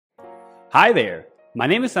Hi there, my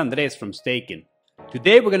name is Andres from Stakin.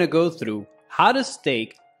 Today we're going to go through how to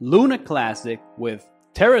stake Luna Classic with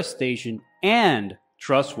Terra Station and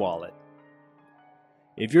Trust Wallet.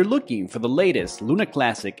 If you're looking for the latest Luna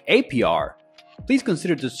Classic APR, please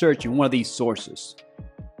consider to search in one of these sources.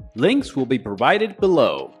 Links will be provided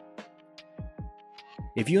below.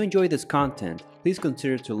 If you enjoy this content, please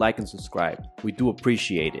consider to like and subscribe. We do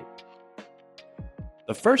appreciate it.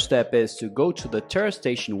 The first step is to go to the Terra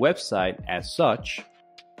Station website as such.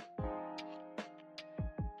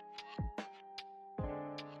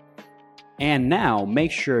 And now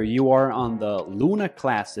make sure you are on the Luna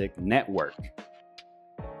Classic network.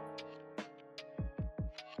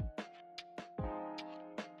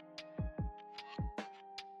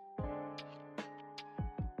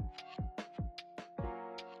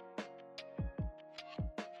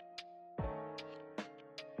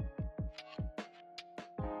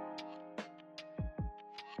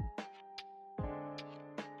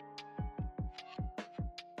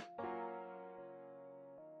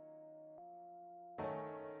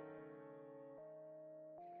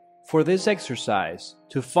 For this exercise,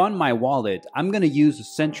 to fund my wallet, I'm going to use a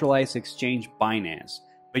centralized exchange Binance,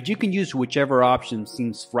 but you can use whichever option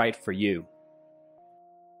seems right for you.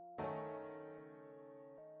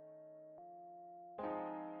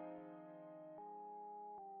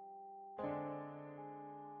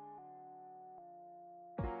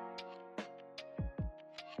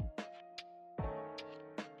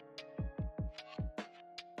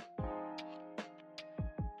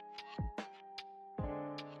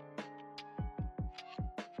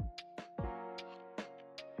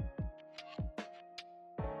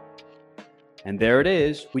 And there it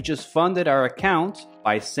is, we just funded our account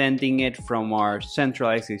by sending it from our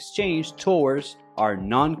centralized exchange towards our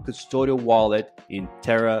non-custodial wallet in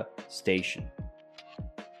Terra Station.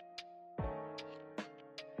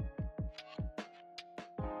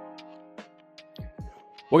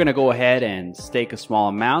 We're going to go ahead and stake a small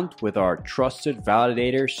amount with our trusted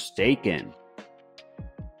validator Stakin.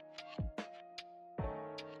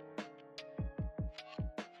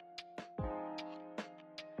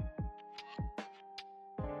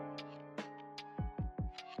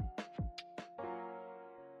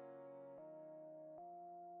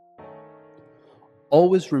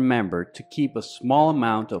 Always remember to keep a small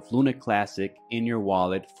amount of Luna Classic in your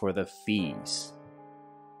wallet for the fees.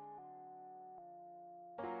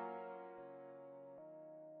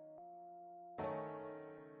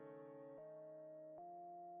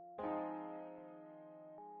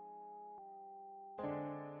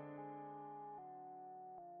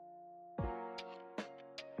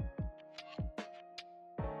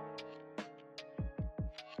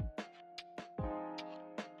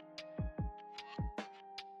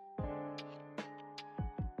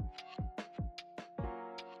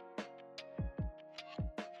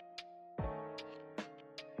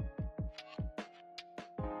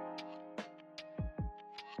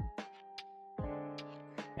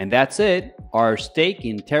 And that's it, our stake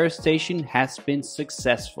in Terra Station has been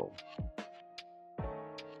successful.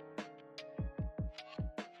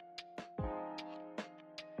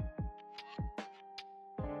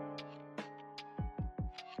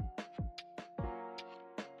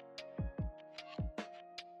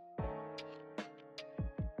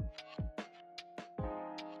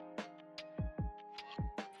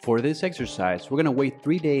 For this exercise, we're going to wait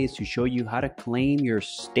 3 days to show you how to claim your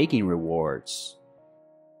staking rewards.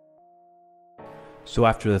 So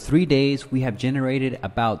after the 3 days, we have generated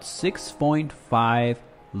about 6.5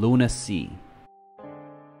 Luna C.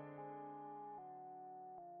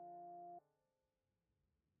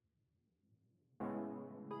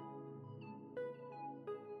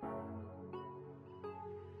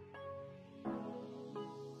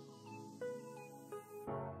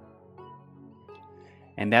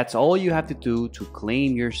 And that's all you have to do to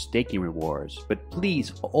claim your staking rewards. But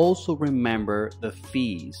please also remember the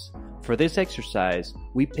fees. For this exercise,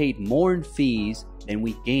 we paid more in fees than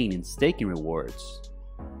we gained in staking rewards.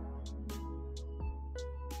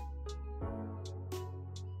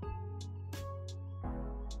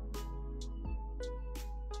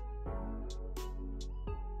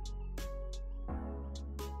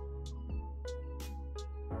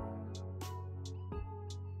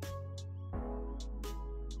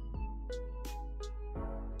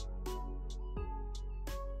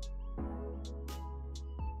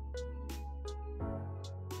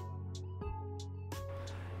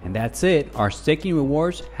 And that's it, our staking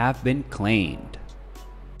rewards have been claimed.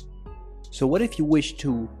 So what if you wish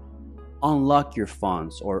to unlock your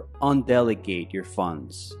funds or undelegate your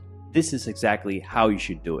funds? This is exactly how you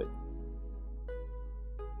should do it.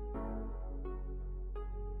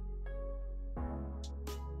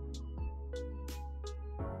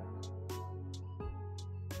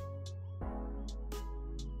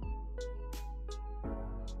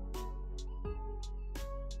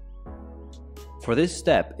 For this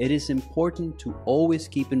step, it is important to always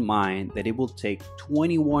keep in mind that it will take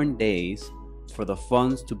 21 days for the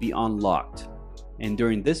funds to be unlocked, and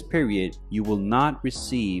during this period, you will not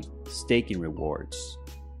receive staking rewards.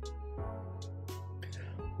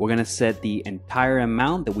 We're going to set the entire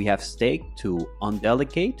amount that we have staked to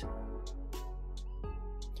Undelegate.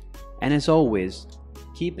 And as always,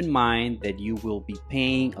 keep in mind that you will be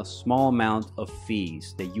paying a small amount of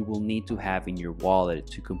fees that you will need to have in your wallet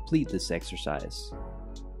to complete this exercise.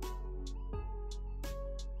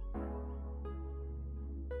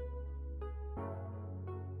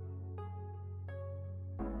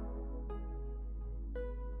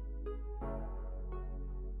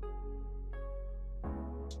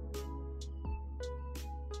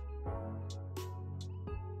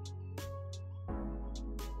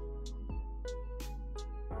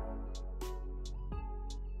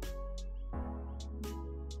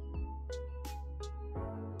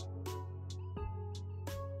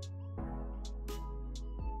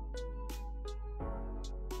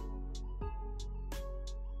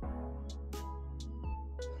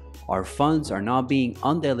 Our funds are now being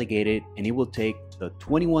undelegated, and it will take the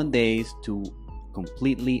 21 days to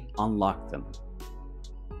completely unlock them.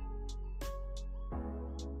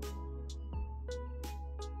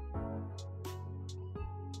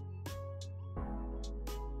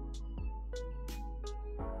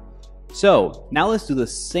 So now let's do the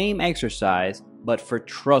same exercise, but for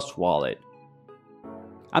Trust Wallet.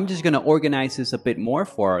 I'm just going to organize this a bit more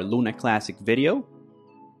for our Luna Classic video.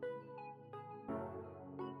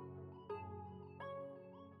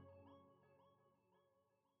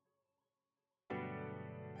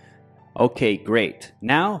 Okay, great.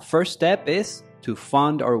 Now, first step is to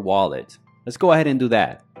fund our wallet. Let's go ahead and do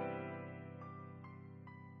that.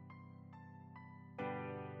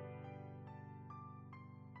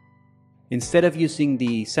 Instead of using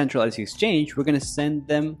the centralized exchange, we're going to send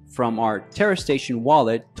them from our Terra Station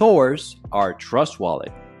wallet towards our Trust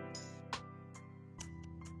wallet.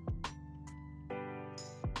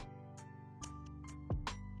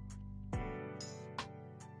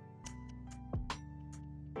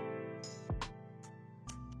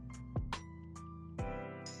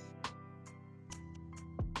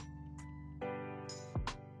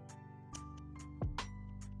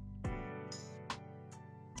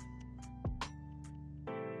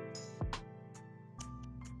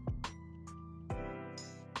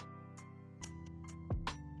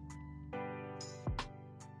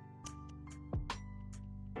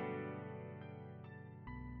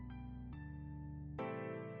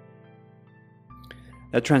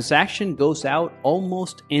 The transaction goes out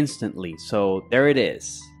almost instantly, so there it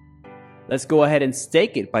is. Let's go ahead and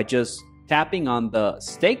stake it by just tapping on the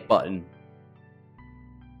stake button.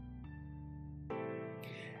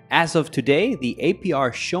 As of today, the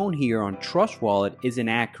APR shown here on Trust Wallet is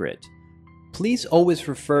inaccurate. Please always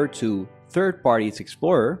refer to Third Parties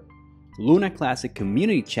Explorer, Luna Classic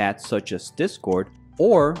community chats such as Discord,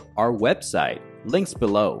 or our website, links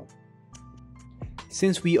below.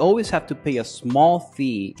 Since we always have to pay a small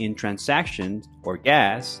fee in transactions or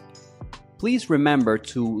gas, please remember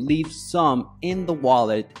to leave some in the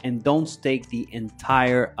wallet and don't stake the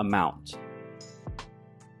entire amount.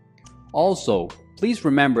 Also, please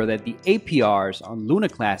remember that the APRs on Luna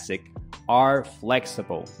Classic are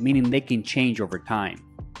flexible, meaning they can change over time.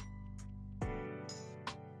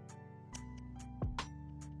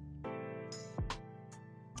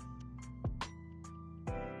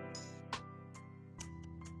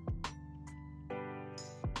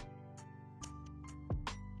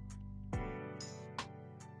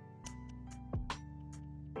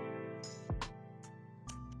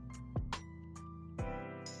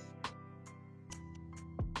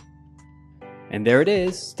 And there it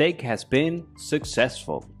is, stake has been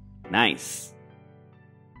successful. Nice.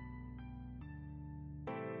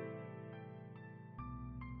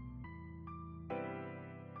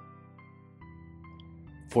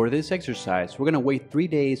 For this exercise, we're going to wait 3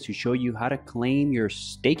 days to show you how to claim your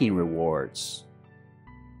staking rewards.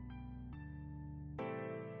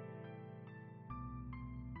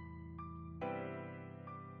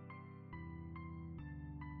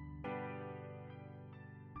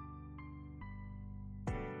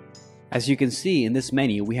 As you can see in this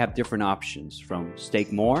menu, we have different options from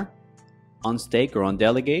stake more, unstake or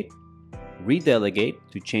undelegate, redelegate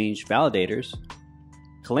to change validators,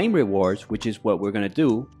 claim rewards, which is what we're going to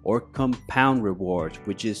do, or compound rewards,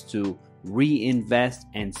 which is to reinvest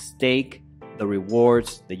and stake the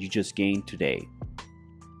rewards that you just gained today.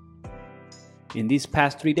 In these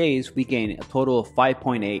past 3 days, we gained a total of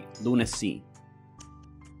 5.8 Luna C.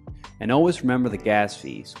 And always remember the gas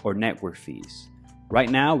fees or network fees. Right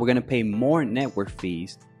now, we're going to pay more network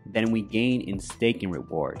fees than we gain in staking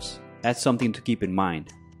rewards. That's something to keep in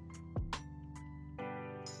mind.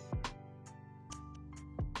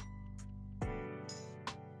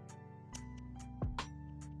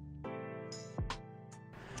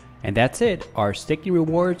 And that's it, our staking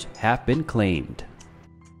rewards have been claimed.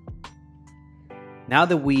 Now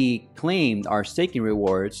that we claimed our staking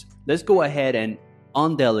rewards, let's go ahead and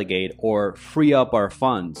undelegate or free up our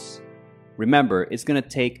funds. Remember, it's going to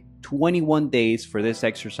take 21 days for this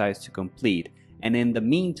exercise to complete, and in the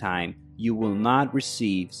meantime, you will not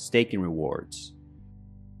receive staking rewards.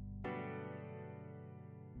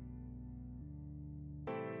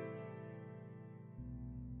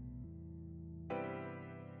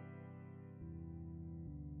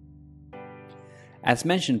 As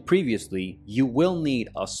mentioned previously, you will need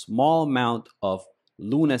a small amount of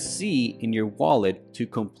Luna C in your wallet to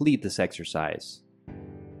complete this exercise.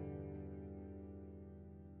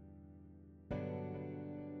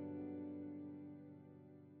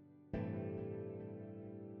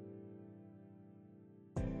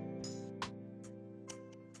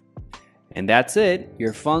 And that's it.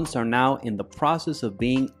 Your funds are now in the process of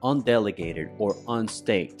being undelegated or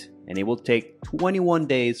unstaked, and it will take 21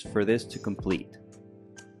 days for this to complete.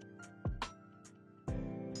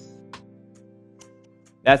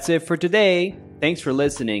 That's it for today. Thanks for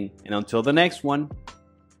listening, and until the next one.